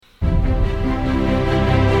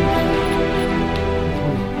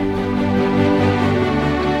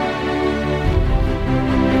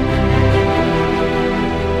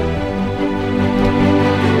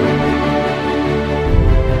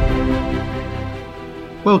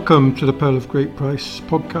Welcome to the Pearl of Great Price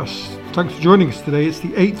podcast. Thanks for joining us today. It's the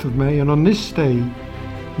 8th of May, and on this day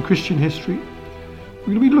in Christian history,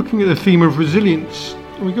 we're going to be looking at the theme of resilience.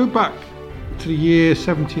 And we go back to the year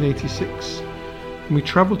 1786, and we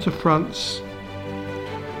travel to France,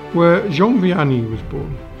 where Jean Vianney was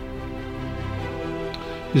born.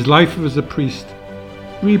 His life as a priest,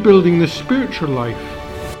 rebuilding the spiritual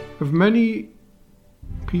life of many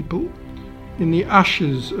people in the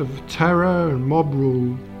ashes of terror and mob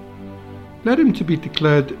rule, led him to be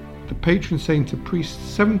declared the patron saint of priests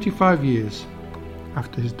 75 years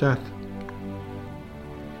after his death.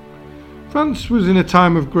 France was in a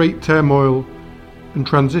time of great turmoil and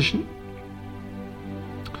transition.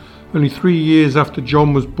 Only 3 years after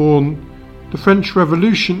John was born, the French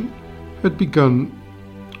Revolution had begun,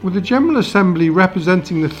 with a General Assembly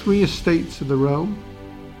representing the three estates of the realm: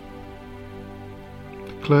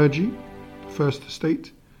 the clergy, First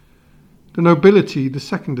Estate, the nobility, the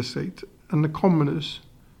Second Estate, and the commoners,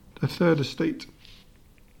 the Third Estate.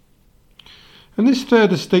 And this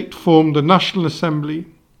Third Estate formed the National Assembly,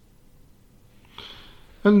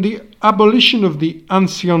 and the abolition of the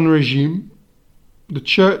Ancien Regime, the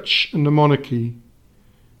Church and the monarchy,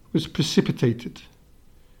 was precipitated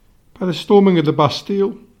by the storming of the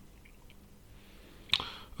Bastille,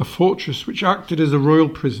 a fortress which acted as a royal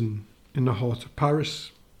prison in the heart of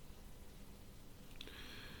Paris.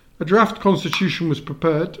 A draft constitution was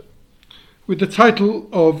prepared with the title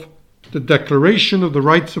of the Declaration of the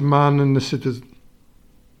Rights of Man and the Citizen.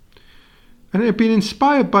 And it had been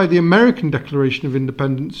inspired by the American Declaration of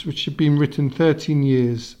Independence, which had been written 13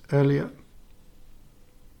 years earlier.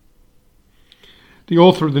 The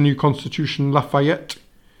author of the new constitution, Lafayette,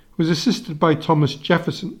 was assisted by Thomas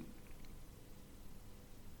Jefferson.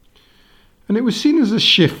 And it was seen as a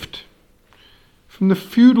shift from the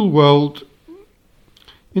feudal world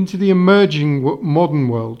into the emerging modern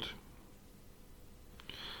world,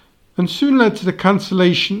 and soon led to the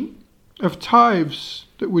cancellation of tithes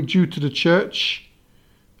that were due to the church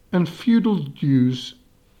and feudal dues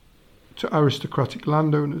to aristocratic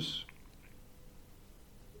landowners.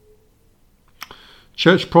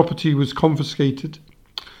 Church property was confiscated,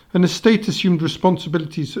 and the state assumed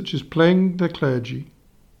responsibilities such as paying the clergy,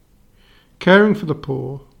 caring for the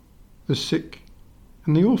poor, the sick,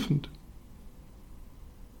 and the orphaned.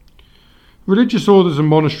 Religious orders and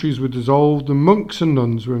monasteries were dissolved, and monks and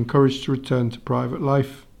nuns were encouraged to return to private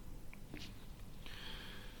life.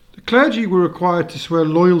 The clergy were required to swear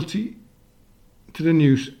loyalty to the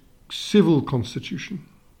new civil constitution,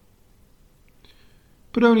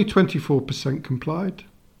 but only 24% complied.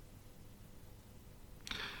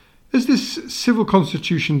 As this civil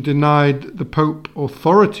constitution denied the Pope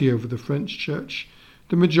authority over the French Church,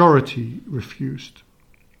 the majority refused.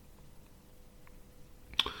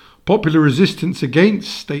 Popular resistance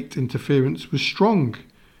against state interference was strong,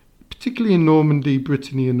 particularly in Normandy,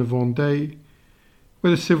 Brittany and the Vendée,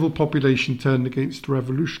 where the civil population turned against the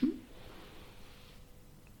revolution.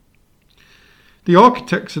 The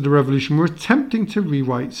architects of the revolution were attempting to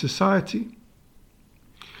rewrite society,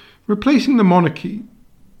 replacing the monarchy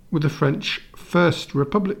with the French First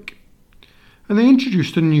Republic, and they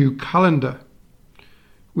introduced a new calendar,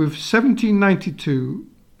 with 1792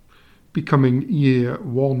 becoming year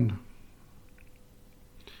one.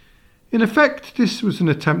 In effect, this was an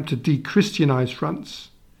attempt to de-Christianise France,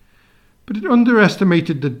 but it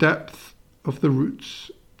underestimated the depth of the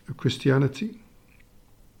roots of Christianity.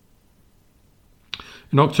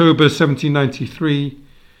 In October 1793,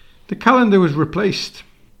 the calendar was replaced,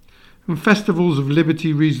 and festivals of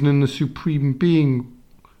liberty, reason and the Supreme Being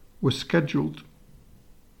were scheduled.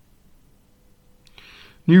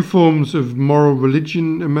 New forms of moral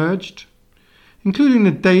religion emerged, including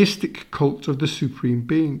the deistic cult of the Supreme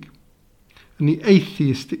Being and the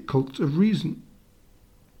atheistic cult of reason.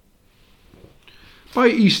 By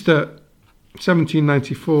Easter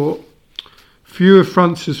 1794, few of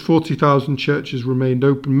France's 40,000 churches remained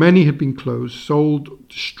open. Many had been closed, sold,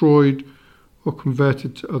 destroyed, or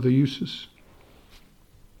converted to other uses.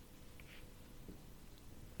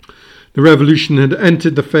 The revolution had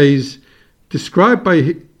entered the phase described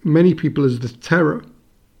by many people as the terror,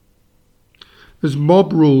 as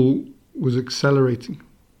mob rule was accelerating.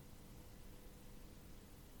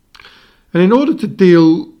 And in order to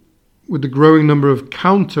deal with the growing number of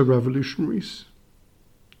counter-revolutionaries,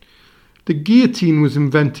 the guillotine was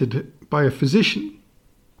invented by a physician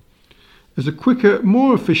as a quicker,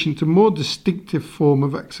 more efficient and more distinctive form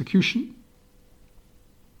of execution.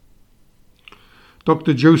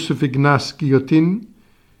 Dr. Joseph Ignace Guillotin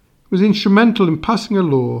was instrumental in passing a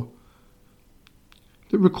law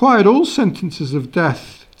that required all sentences of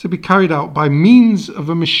death to be carried out by means of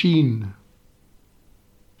a machine.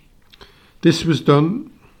 This was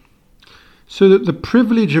done so that the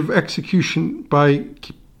privilege of execution by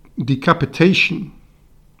decapitation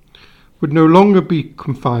would no longer be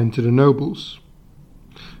confined to the nobles,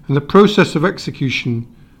 and the process of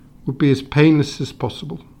execution would be as painless as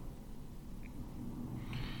possible.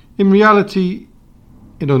 In reality,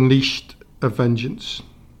 it unleashed a vengeance.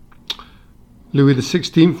 Louis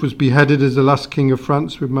XVI was beheaded as the last king of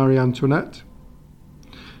France with Marie Antoinette.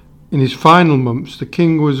 In his final months, the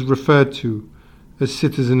king was referred to as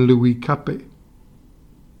Citizen Louis Capet.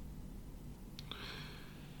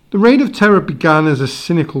 The Reign of Terror began as a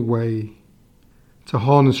cynical way to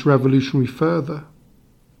harness revolutionary fervour,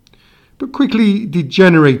 but quickly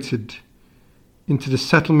degenerated into the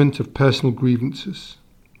settlement of personal grievances.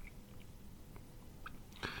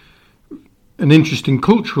 An interesting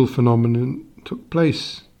cultural phenomenon took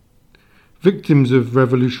place. Victims of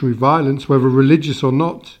revolutionary violence, whether religious or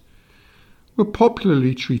not, were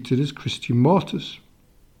popularly treated as Christian martyrs.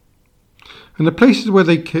 And the places where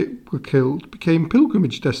they were killed became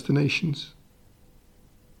pilgrimage destinations.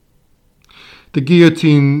 The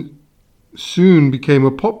guillotine soon became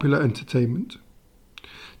a popular entertainment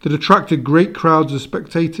that attracted great crowds of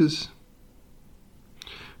spectators.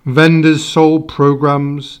 Vendors sold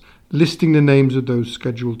programs listing the names of those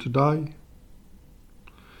scheduled to die.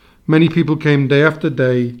 Many people came day after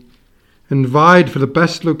day and vied for the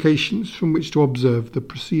best locations from which to observe the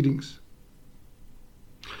proceedings.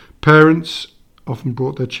 Parents often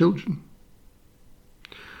brought their children.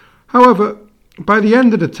 However, by the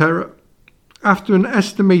end of the terror, after an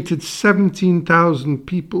estimated 17,000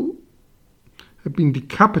 people had been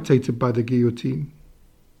decapitated by the guillotine,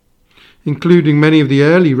 including many of the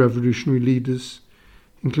early revolutionary leaders,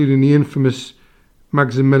 including the infamous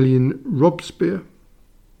Maximilien Robespierre,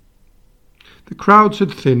 the crowds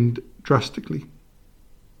had thinned drastically.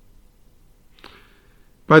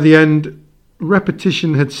 By the end,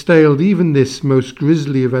 repetition had staled even this most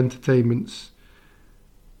grisly of entertainments,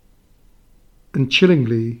 and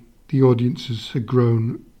chillingly, the audiences had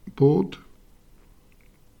grown bored.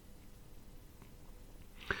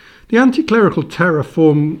 The anti-clerical terror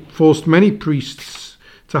forced many priests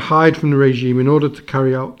to hide from the regime in order to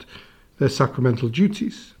carry out their sacramental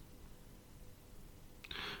duties.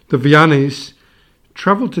 The Vianneys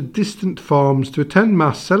travelled to distant farms to attend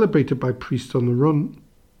Mass celebrated by priests on the run.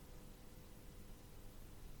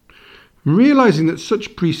 Realising that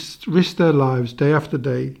such priests risked their lives day after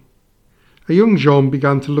day, a young Jean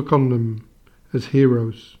began to look on them as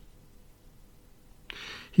heroes.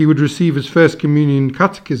 He would receive his first communion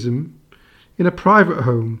catechism in a private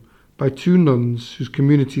home by two nuns whose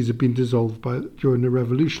communities had been dissolved during the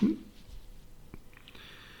Revolution.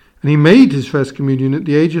 And he made his first communion at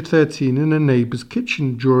the age of 13 in a neighbour's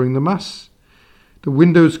kitchen during the Mass. The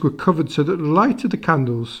windows were covered so that the light of the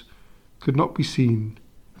candles could not be seen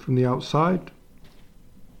from the outside.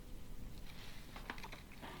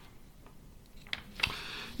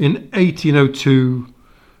 In 1802,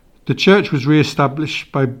 the church was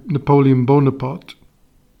re-established by Napoleon Bonaparte,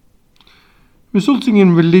 resulting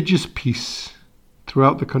in religious peace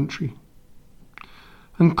throughout the country,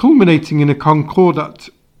 and culminating in a concordat,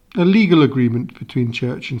 a legal agreement between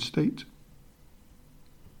church and state.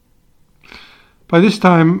 By this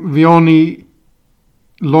time, Vianney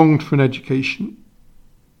longed for an education,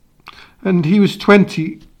 and he was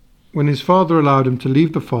 20 when his father allowed him to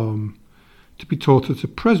leave the farm to be taught at a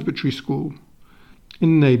presbytery school in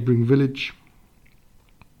a neighbouring village.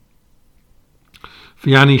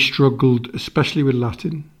 Vianney struggled especially with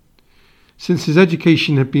Latin, since his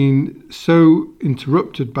education had been so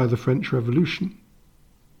interrupted by the French Revolution.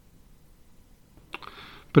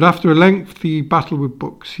 But after a lengthy battle with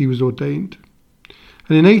books, he was ordained,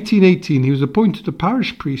 and in 1818 he was appointed a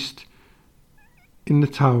parish priest in the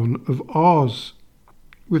town of Ars,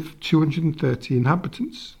 with 230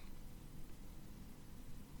 inhabitants.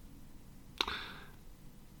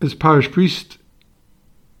 As parish priest,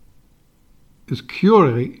 as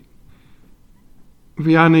curé,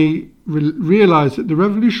 Vianney realised that the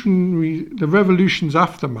revolution's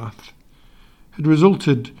aftermath had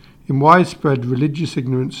resulted in widespread religious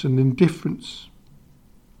ignorance and indifference.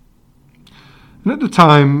 And at the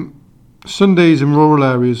time, Sundays in rural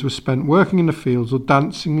areas were spent working in the fields or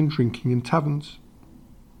dancing and drinking in taverns.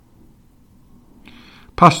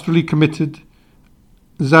 Pastorally committed,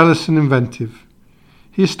 zealous and inventive,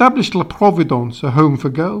 he established La Providence, a home for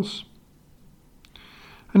girls.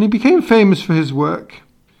 And he became famous for his work,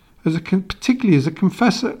 particularly as a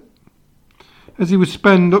confessor, as he would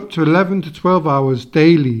spend up to 11 to 12 hours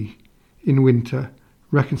daily in winter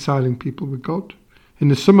reconciling people with God. In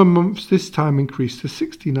the summer months, this time increased to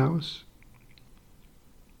 16 hours.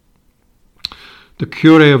 The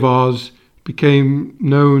Curé of Ars became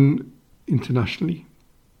known internationally,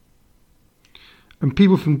 and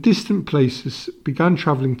people from distant places began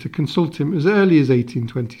travelling to consult him as early as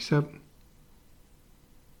 1827.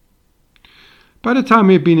 By the time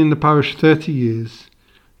he had been in the parish 30 years,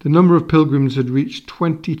 the number of pilgrims had reached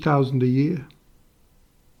 20,000 a year.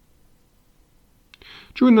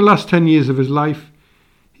 During the last 10 years of his life,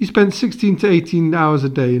 he spent 16 to 18 hours a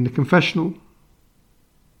day in the confessional.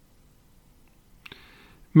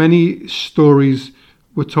 Many stories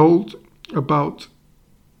were told about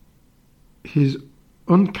his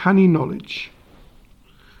uncanny knowledge,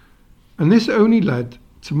 and this only led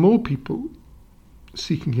to more people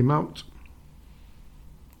seeking him out.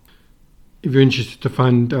 If you're interested to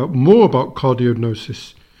find out more about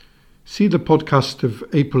cardiognosis, see the podcast of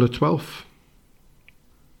April 12th.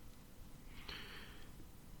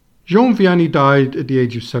 Jean Vianney died at the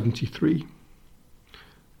age of 73,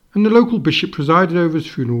 and the local bishop presided over his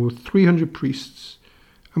funeral with 300 priests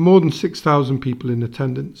and more than 6,000 people in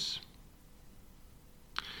attendance.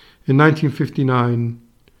 In 1959,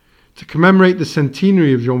 to commemorate the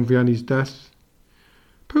centenary of Jean Vianney's death,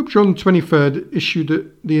 Pope John XXIII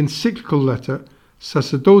issued the encyclical letter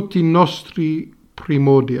Sacerdoti Nostri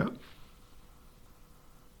Primordia.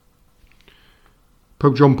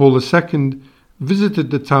 Pope John Paul II visited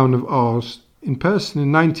the town of Ars in person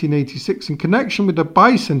in 1986 in connection with the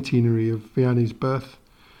bicentenary of Vianney's birth,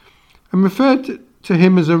 and referred to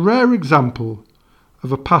him as a rare example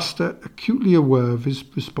of a pastor acutely aware of his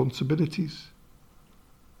responsibilities.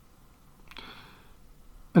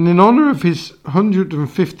 And in honour of his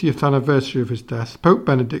 150th anniversary of his death, Pope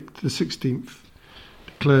Benedict XVI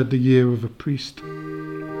declared the year of a priest.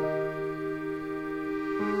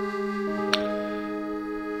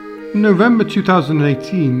 In November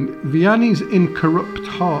 2018, Vianney's incorrupt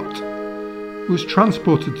heart was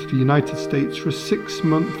transported to the United States for a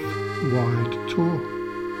 6-month wide tour.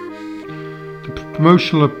 The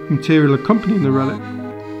promotional material accompanying the relic,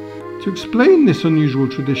 to explain this unusual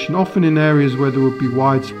tradition, often in areas where there would be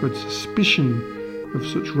widespread suspicion of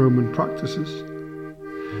such Roman practices,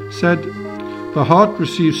 said, "The heart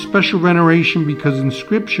receives special veneration because in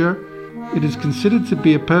Scripture it is considered to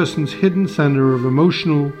be a person's hidden centre of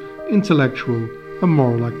emotional, intellectual and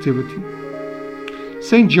moral activity.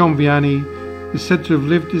 Saint Jean Vianney is said to have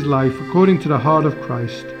lived his life according to the heart of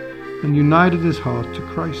Christ and united his heart to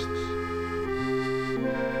Christ's.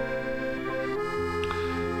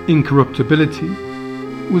 Incorruptibility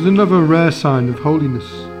was another rare sign of holiness,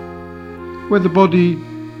 where the body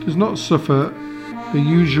does not suffer the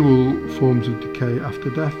usual forms of decay after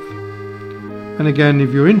death. And again,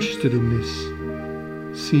 if you're interested in this,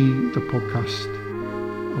 see the podcast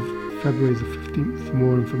of February the 15th for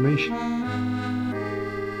more information.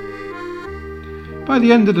 By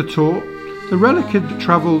the end of the tour, the relic had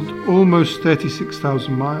travelled almost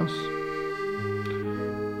 36,000 miles,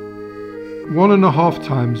 1.5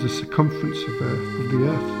 times the circumference of the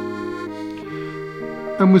Earth,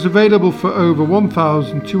 and was available for over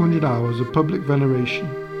 1,200 hours of public veneration,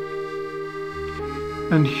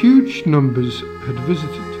 and huge numbers had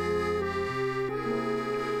visited.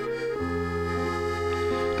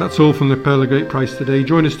 That's all from the Pearl of Great Price today.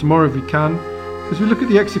 Join us tomorrow if you can, as we look at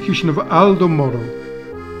the execution of Aldo Moro,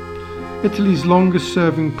 Italy's longest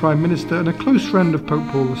serving Prime Minister and a close friend of Pope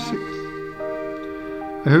Paul VI.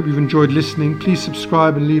 I hope you've enjoyed listening. Please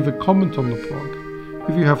subscribe and leave a comment on the blog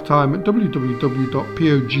if you have time at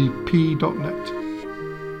www.pogp.net.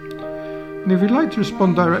 And if you'd like to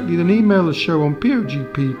respond directly, then email the show on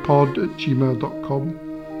pogppod@gmail.com.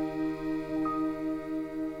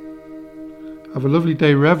 Have a lovely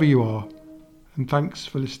day wherever you are, and thanks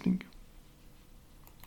for listening.